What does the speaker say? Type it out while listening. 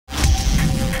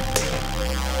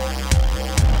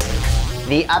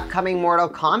The upcoming Mortal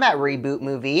Kombat reboot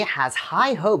movie has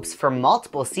high hopes for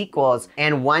multiple sequels,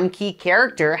 and one key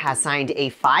character has signed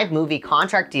a 5-movie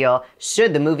contract deal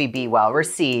should the movie be well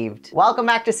received. Welcome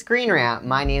back to Screen Rant.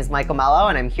 My name is Michael Mello,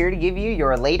 and I'm here to give you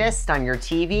your latest on your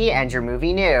TV and your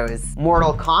movie news.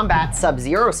 Mortal Kombat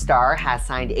Sub-Zero star has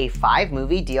signed a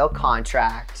 5-movie deal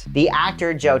contract. The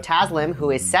actor Joe Taslim,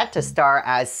 who is set to star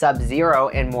as Sub-Zero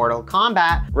in Mortal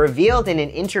Kombat, revealed in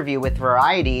an interview with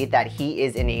Variety that he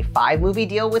is in a 5-movie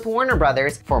deal with Warner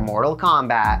Brothers for Mortal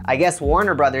Kombat. I guess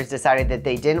Warner Brothers decided that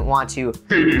they didn't want to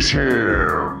finish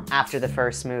him after the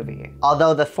first movie.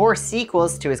 Although the 4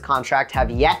 sequels to his contract have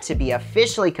yet to be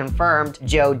officially confirmed,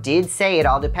 Joe did say it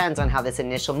all depends on how this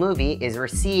initial movie is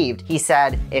received. He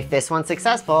said, if this one's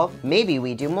successful, maybe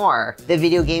we do more. The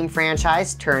video game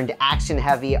franchise turned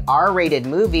action-heavy R-rated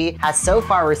movie has so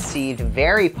far received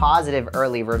very positive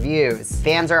early reviews.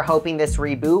 Fans are hoping this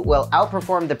reboot will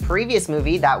outperform the previous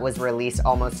movie that was released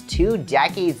almost 2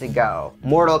 decades ago.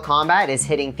 Mortal Kombat is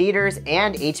hitting theaters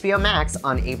and HBO Max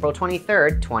on April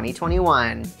 23rd,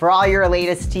 2021. For all your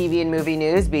latest TV and movie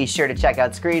news, be sure to check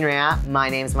out Screen Rant. My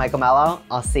name's Michael Mello.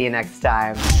 I'll see you next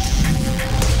time.